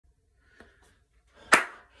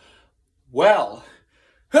Well,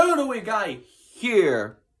 who do we got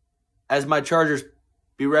here as my Chargers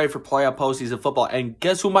be ready for playoff postseason football? And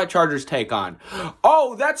guess who my Chargers take on?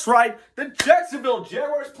 Oh, that's right, the Jacksonville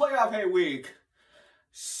Jaguars playoff hate week.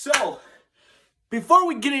 So, before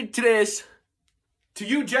we get into this, to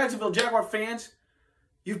you Jacksonville Jaguar fans,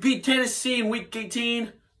 you beat Tennessee in Week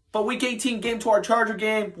 18, but Week 18 game to our Charger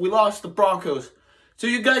game, we lost the Broncos. So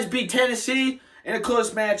you guys beat Tennessee in a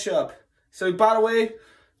close matchup. So, by the way,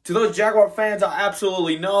 to those Jaguar fans, I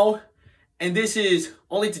absolutely know. And this is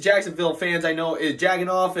only to Jacksonville fans I know is jagging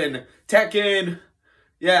off and teching.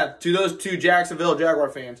 Yeah, to those two Jacksonville Jaguar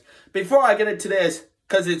fans. Before I get into this,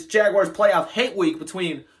 because it's Jaguars playoff hate week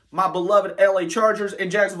between my beloved LA Chargers and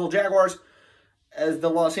Jacksonville Jaguars, as the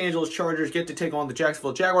Los Angeles Chargers get to take on the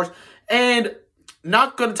Jacksonville Jaguars. And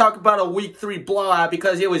not going to talk about a Week 3 blowout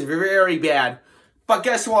because it was very bad. But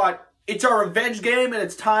guess what? It's our revenge game and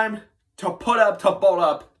it's time to put up, to bolt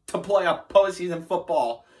up, to play up postseason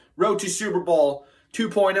football. Road to Super Bowl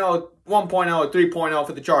 2.0, 1.0, 3.0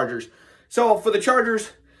 for the Chargers. So for the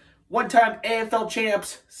Chargers, one-time AFL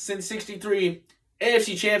champs since 63,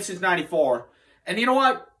 AFC champs since 94. And you know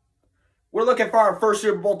what? We're looking for our first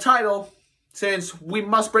Super Bowl title since we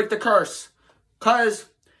must break the curse. Because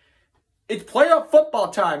it's playoff football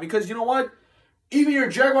time. Because you know what? Even your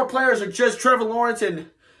Jaguar players are just Trevor Lawrence and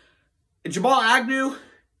Jamal Agnew.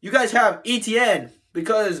 You guys have ETN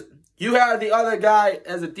because you have the other guy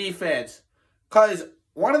as a defense. Because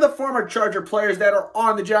one of the former Charger players that are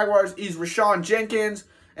on the Jaguars is Rashawn Jenkins.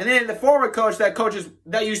 And then the former coach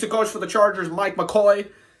that used to coach for the Chargers, Mike McCoy.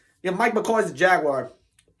 Yeah, Mike McCoy's the Jaguar.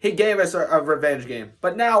 He gave us a revenge game.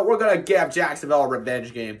 But now we're going to give Jacksonville a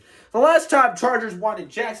revenge game. The last time Chargers won in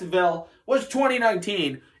Jacksonville was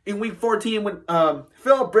 2019 in Week 14 when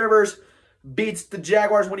Phillip Rivers beats the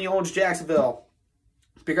Jaguars when he owns Jacksonville.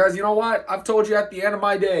 Because you know what? I've told you at the end of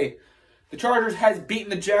my day, the Chargers has beaten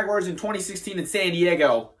the Jaguars in 2016 in San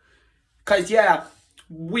Diego. Because, yeah,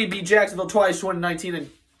 we beat Jacksonville twice, 2019 and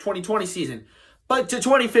 2020 season. But to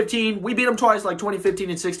 2015, we beat them twice, like 2015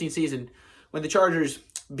 and 16 season, when the Chargers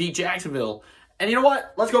beat Jacksonville. And you know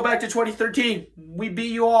what? Let's go back to 2013. We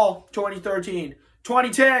beat you all, 2013.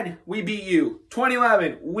 2010, we beat you.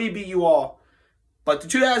 2011, we beat you all. But to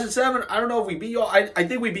 2007, I don't know if we beat you all. I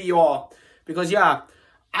think we beat you all. Because, yeah,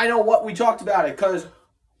 I know what we talked about it. Because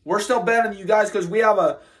we're still better than you guys because we have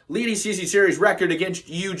a leading CC Series record against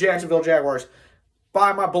you Jacksonville Jaguars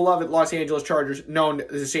by my beloved Los Angeles Chargers, known as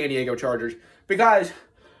the San Diego Chargers. Because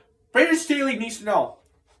Brandon Staley needs to know.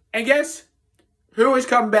 And guess who is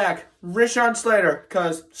coming back? Rashawn Slater.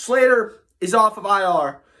 Because Slater is off of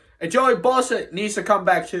IR. And Joey Bosa needs to come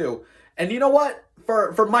back too. And you know what?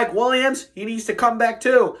 For Mike Williams, he needs to come back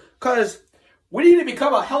too. Because we need to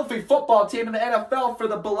become a healthy football team in the NFL for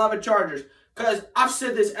the beloved Chargers. Because I've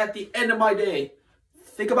said this at the end of my day.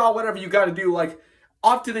 Think about whatever you got to do, like,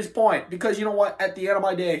 up to this point. Because you know what? At the end of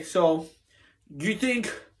my day. So, you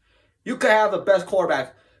think you could have the best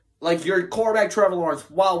quarterback, like your quarterback Trevor Lawrence,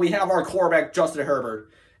 while we have our quarterback Justin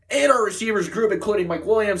Herbert. And our receivers group, including Mike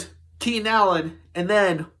Williams, Keenan Allen, and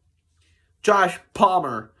then Josh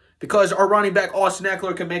Palmer. Because our running back Austin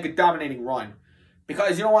Eckler can make a dominating run.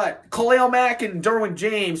 Because you know what? Khalil Mack and Derwin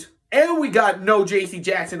James, and we got no J.C.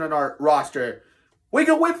 Jackson on our roster. We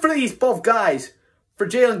can wait for these both guys, for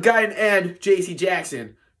Jalen Guyton and J.C.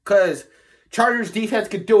 Jackson. Because Chargers defense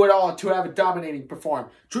could do it all to have a dominating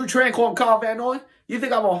performance. Drew Tranquill and Kyle Van Noy, you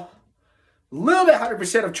think I'm a little bit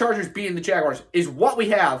 100% of Chargers beating the Jaguars is what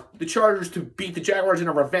we have. The Chargers to beat the Jaguars in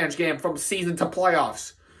a revenge game from season to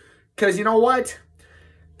playoffs. Because you know what?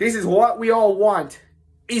 This is what we all want.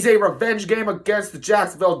 Is a revenge game against the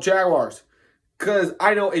Jacksonville Jaguars. Because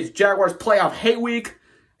I know it's Jaguars playoff hate week.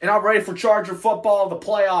 And I'm ready for Charger football, the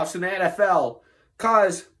playoffs in the NFL.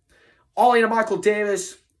 Because Ollie and Michael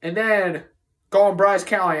Davis. And then going Bryce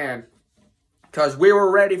Callahan. Because we were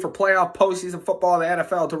ready for playoff postseason football in the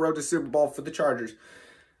NFL to road to Super Bowl for the Chargers.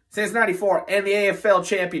 Since 94. And the AFL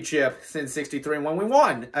championship since 63 when we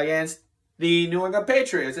won against the New England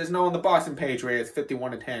Patriots. As known the Boston Patriots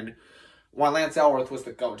 51-10. While Lance Ellsworth was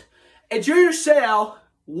the GOAT. And Junior Seau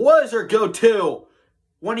was our go-to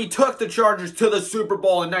when he took the Chargers to the Super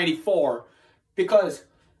Bowl in 94. Because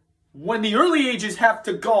when the early ages have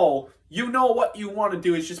to go, you know what you want to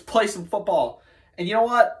do is just play some football. And you know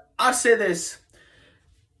what? I say this.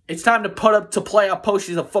 It's time to put up to playoff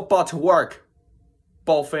postseason football to work,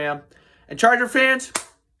 Bull fam. And Charger fans,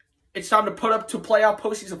 it's time to put up to playoff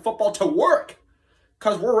postseason football to work.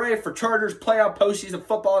 Because we're ready for Chargers playoff postseason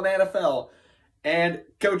football in the NFL. And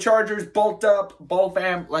go Chargers, bolt up, Bull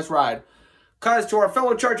fam, let's ride. Because to our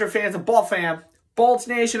fellow Charger fans and Bull fam, Bolts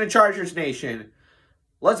Nation and Chargers Nation,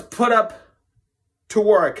 let's put up to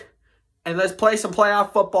work. And let's play some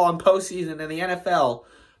playoff football and postseason in the NFL.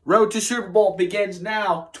 Road to Super Bowl begins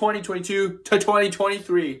now, 2022 to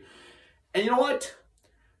 2023. And you know what?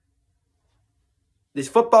 This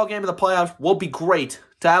football game of the playoffs will be great.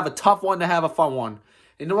 To have a tough one, to have a fun one. And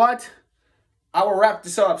you know what? I will wrap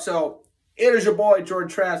this up. So, it is your boy, Jordan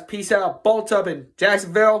Trask. Peace out. Bolt up in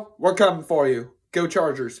Jacksonville. We're coming for you. Go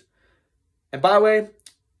Chargers. And by the way,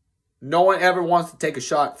 no one ever wants to take a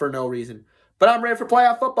shot for no reason. But I'm ready for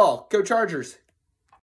playoff football. Go Chargers.